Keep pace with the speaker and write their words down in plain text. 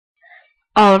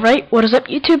Alright, what is up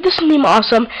YouTube? This is Meme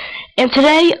Awesome, and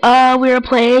today we are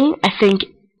playing, I think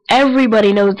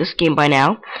everybody knows this game by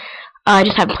now, I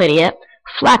just haven't played it yet,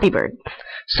 Flappy Bird.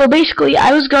 So basically,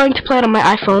 I was going to play it on my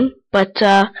iPhone, but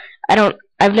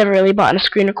I've never really bought a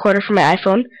screen recorder for my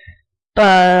iPhone,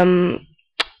 but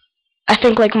I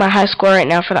think like my high score right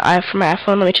now for my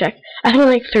iPhone, let me check, I think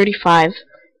like 35,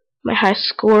 my high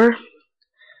score,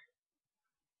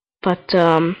 but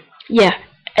yeah,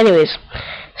 anyways.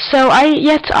 So I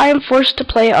am forced to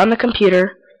play it on the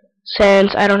computer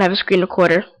since I don't have a screen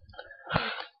recorder.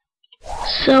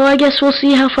 So I guess we'll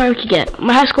see how far we can get.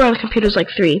 My high score on the computer is like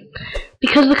 3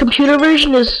 because the computer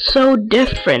version is so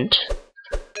different.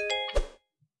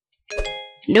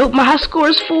 Nope, my high score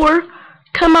is 4.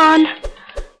 Come on.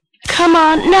 Come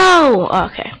on. No.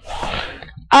 Okay.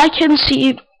 I can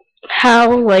see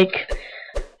how like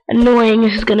annoying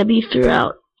this is going to be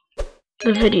throughout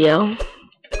the video.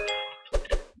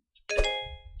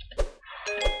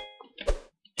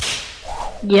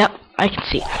 Yep, I can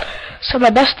see. So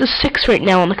my best is 6 right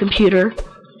now on the computer.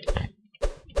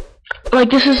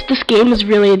 Like this game is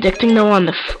really addicting though on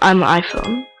the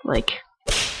iPhone. Like,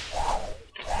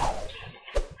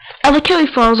 I like how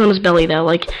he falls on his belly though.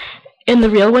 Like in the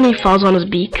real one, he falls on his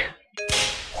beak,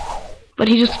 but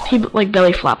he like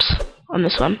belly flops on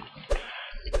this one.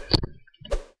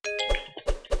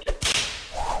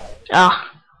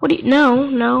 What do you?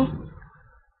 No.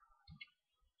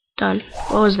 Done.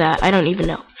 What was that? I don't even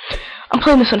know. I'm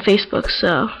playing this on Facebook,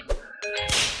 so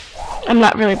I'm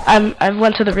not really. I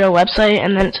went to the real website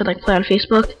and then it said like play on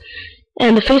Facebook,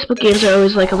 and the Facebook games are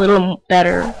always like a little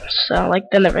better, so like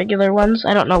than the regular ones.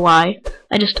 I don't know why.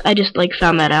 I just like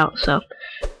found that out. So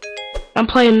I'm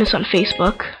playing this on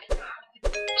Facebook,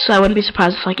 so I wouldn't be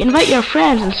surprised if like invite your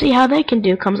friends and see how they can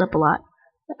do comes up a lot.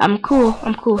 I'm cool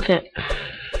with it.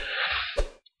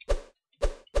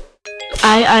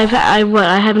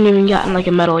 I haven't even gotten like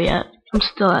a medal yet. I'm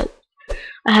still at,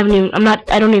 I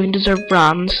don't even deserve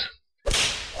bronze.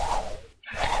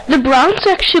 The bronze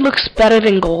actually looks better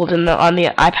than gold on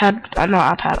the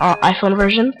iPhone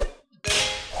version.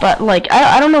 But like,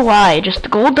 I don't know why, just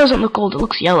gold doesn't look gold, it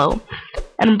looks yellow.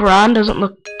 And bronze doesn't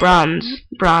look bronze.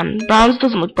 Bronze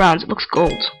doesn't look bronze, it looks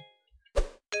gold.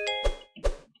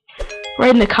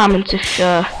 Write in the comments if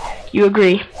you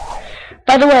agree.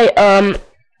 By the way,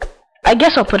 I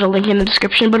guess I'll put a link in the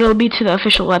description, but it'll be to the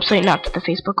official website, not to the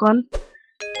Facebook one.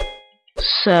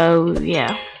 So,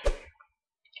 yeah.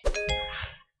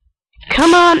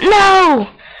 Come on, no!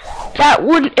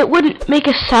 It wouldn't make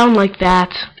a sound like that.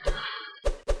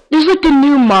 This is like the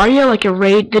new Mario, like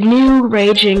the new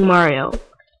raging Mario.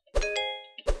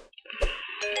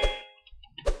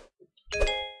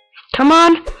 Come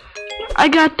on, I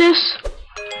got this.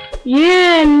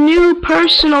 Yeah, new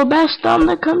personal best on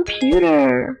the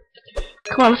computer.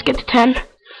 Come on, let's get to 10.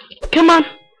 Come on.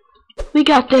 We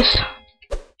got this.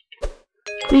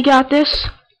 We got this.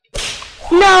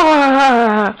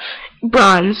 No!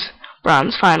 Bronze.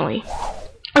 Bronze, finally.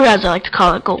 Or as I like to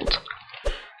call it, gold.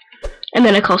 And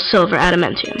then I call silver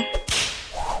adamantium.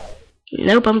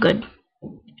 Nope, I'm good.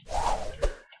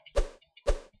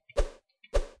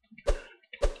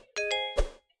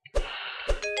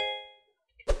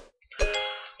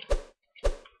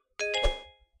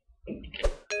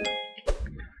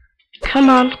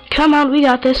 Come on, we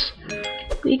got this.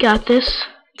 We got this.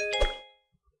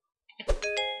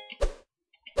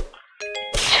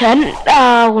 10?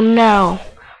 Oh no.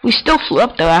 We still flew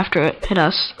up though after it hit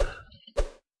us.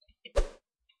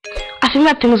 I think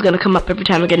that thing is gonna come up every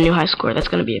time we get a new high score. That's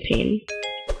gonna be a pain.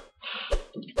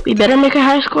 We better make our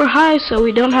high score high so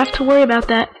we don't have to worry about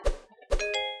that.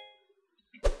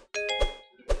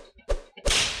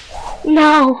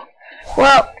 No.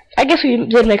 Well, I guess we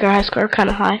did make our high score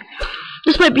kinda high.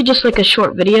 This might be just like a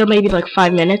short video, maybe like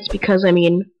 5 minutes, because I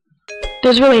mean,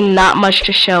 there's really not much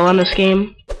to show on this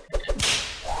game.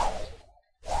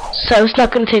 So it's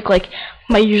not gonna take like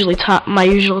my usual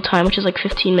time, which is like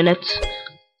 15 minutes.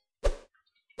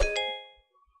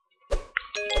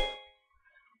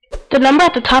 The number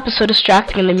at the top is so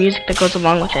distracting, and the music that goes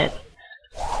along with it.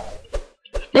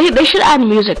 They should add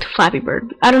music to Flappy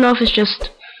Bird. I don't know if it's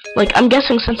just like, I'm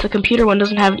guessing since the computer one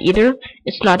doesn't have it either,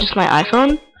 it's not just my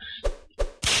iPhone.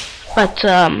 But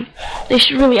they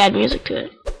should really add music to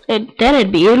it. Then it'd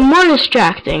be even more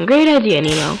distracting. Great idea,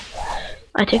 Nemo.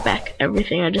 I take back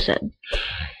everything I just said.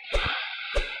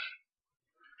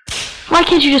 Why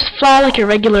can't you just fly like a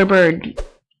regular bird?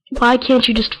 Why can't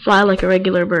you just fly like a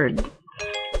regular bird?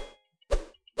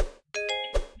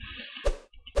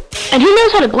 And he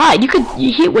knows how to glide.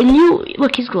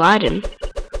 Look, he's gliding.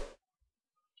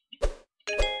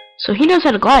 So he knows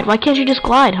how to glide. Why can't you just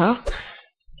glide, huh?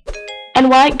 And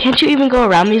why can't you even go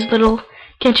around these little?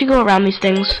 Can't you go around these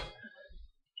things?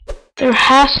 There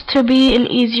has to be an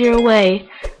easier way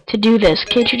to do this.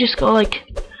 Can't you just go like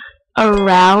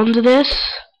around this?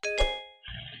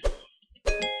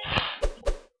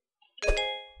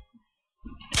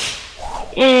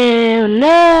 Ew, no!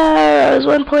 I was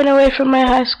 1 point away from my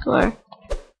high score.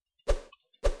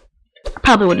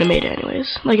 Probably wouldn't have made it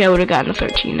anyways. Like, I would have gotten a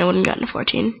 13. I wouldn't have gotten a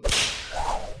 14.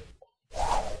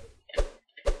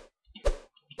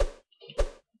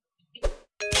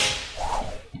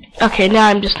 Okay, now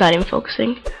I'm just not even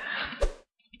focusing.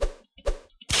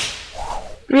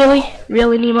 Really?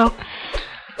 Really, Nemo?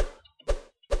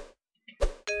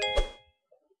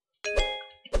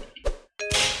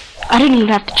 I didn't even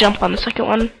have to jump on the second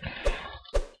one.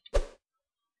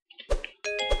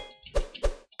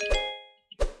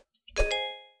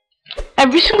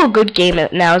 Every single good game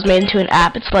now is made into an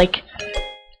app. It's like,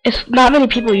 it's not many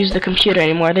people use the computer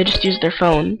anymore. They just use their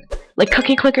phone. Like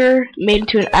Cookie Clicker made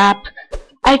into an app.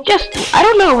 I guess, I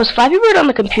don't know, was Flappy Bird on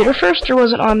the computer first, or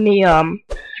was it on the,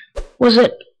 was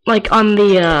it, like, on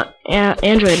the,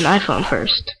 Android and iPhone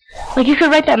first? Like, you could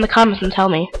write that in the comments and tell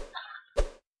me.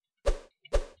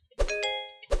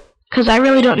 Because I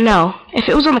really don't know. If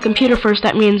it was on the computer first,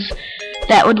 that means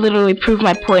that would literally prove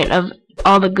my point of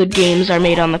all the good games are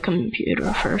made on the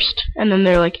computer first. And then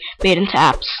they're, like, made into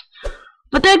apps.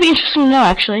 But that'd be interesting to know,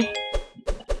 actually.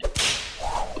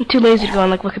 I'm too lazy to go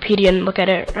on, like, Wikipedia and look at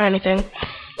it or anything.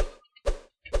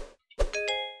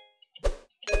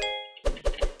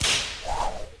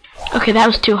 Okay, that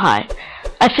was too high.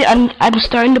 I'm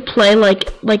starting to play like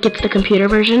it's the computer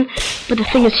version, but the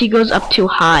thing is he goes up too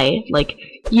high. Like,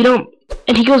 you don't,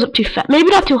 and he goes up too fast. Maybe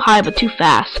not too high, but too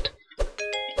fast.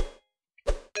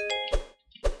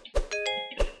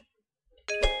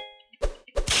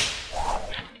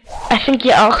 I think,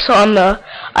 yeah, also on the,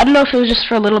 I don't know if it was just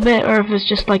for a little bit or if it was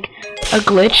just like a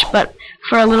glitch, but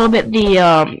for a little bit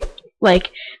the like,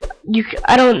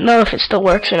 I don't know if it still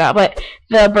works or not, but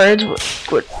the birds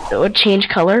would change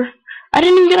color. I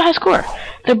didn't even get a high score.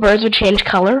 The birds would change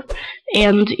color,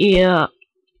 and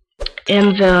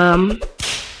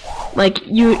like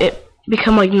it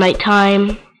become like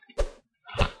nighttime.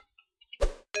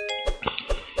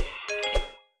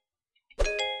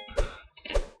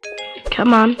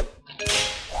 Come on.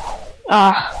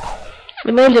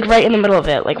 We landed right in the middle of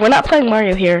it. Like, we're not playing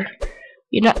Mario here.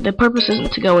 The purpose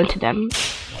isn't to go into them.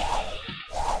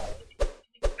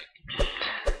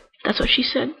 That's what she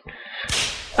said.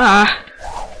 That's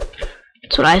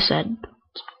what I said.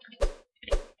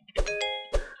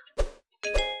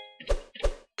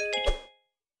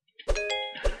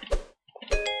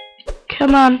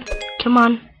 Come on. Come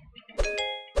on.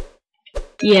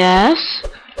 Yes.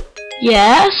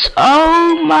 Yes.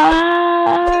 Oh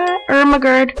my.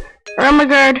 Ermagerd.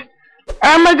 Ermagerd.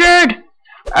 Ermagerd.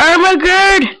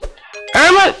 Ermagerd.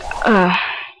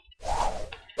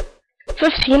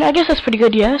 15. I guess that's pretty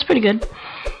good. Yeah, that's pretty good.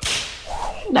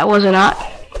 That was a not.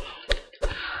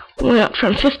 We went up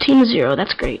from 15 to 0.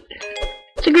 That's great.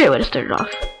 It's a great way to start it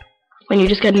off. When you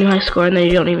just get a new high score and then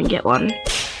you don't even get one.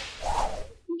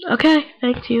 Okay,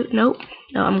 thank you. Nope.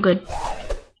 No, I'm good.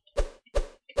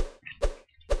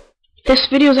 This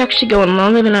video is actually going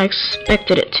longer than I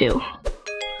expected it to.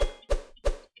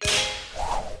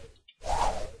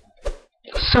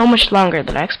 So much longer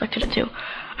than I expected it to.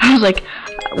 I was like,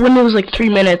 when it was like 3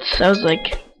 minutes, I was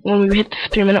like, when we hit the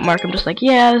 3-minute mark, I'm just like,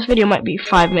 yeah, this video might be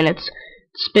 5 minutes.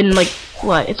 It's been like,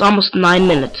 what? It's almost 9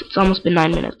 minutes. It's almost been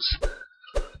 9 minutes.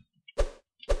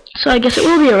 So I guess it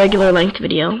will be a regular length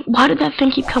video. Why did that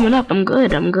thing keep coming up? I'm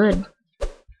good. I'm good.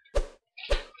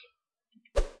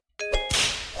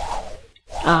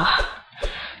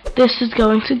 This is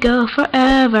going to go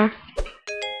forever.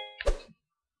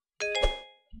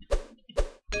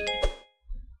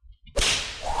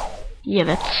 Yeah,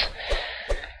 that's...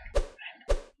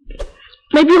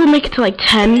 Maybe we'll make it to like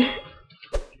 10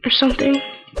 or something.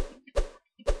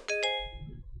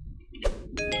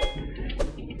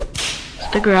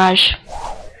 It's the garage.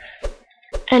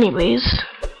 Anyways.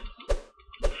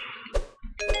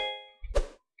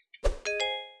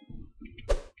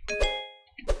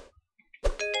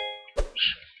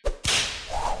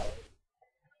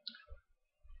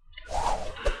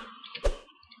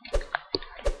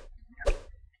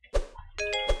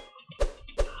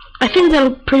 I think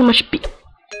that'll pretty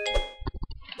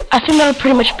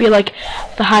much be like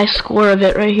the high score of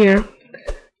it right here.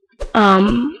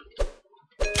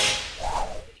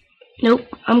 Nope,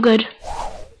 I'm good.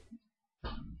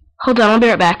 Hold on, I'll be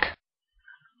right back.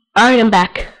 Alright, I'm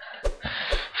back.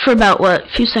 For about, what, a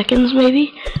few seconds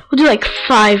maybe? We'll do like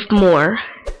 5 more.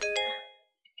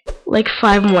 like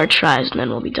 5 more tries and then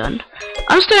we'll be done.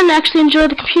 I'm starting to actually enjoy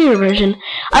the computer version.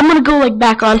 I'm gonna go like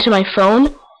back onto my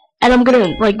phone and I'm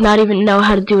gonna like not even know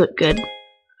how to do it good.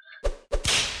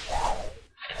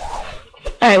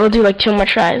 Alright, we'll do like 2 more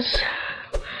tries.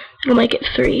 It'll make it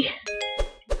 3.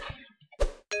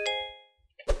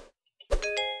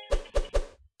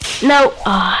 No!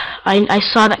 I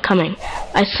saw that coming.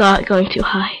 I saw it going too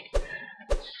high.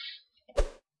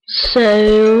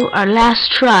 So, our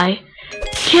last try.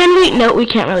 Can we? No, we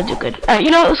can't really do good. Alright, you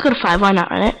know what? Let's go to 5. Why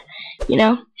not, right? You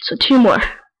know? So 2 more.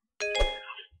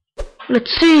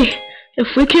 Let's see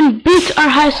if we can beat our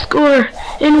high score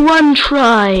in 1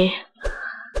 try.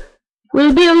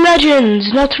 We'll be a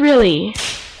legend. Not really.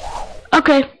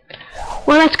 Okay.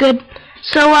 Well, that's good.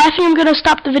 So, I think I'm going to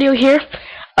stop the video here.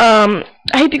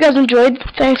 I hope you guys enjoyed.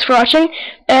 Thanks for watching.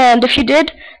 And if you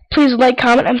did, please like,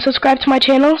 comment, and subscribe to my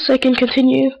channel so I can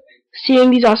continue seeing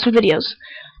these awesome videos.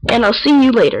 And I'll see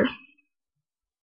you later.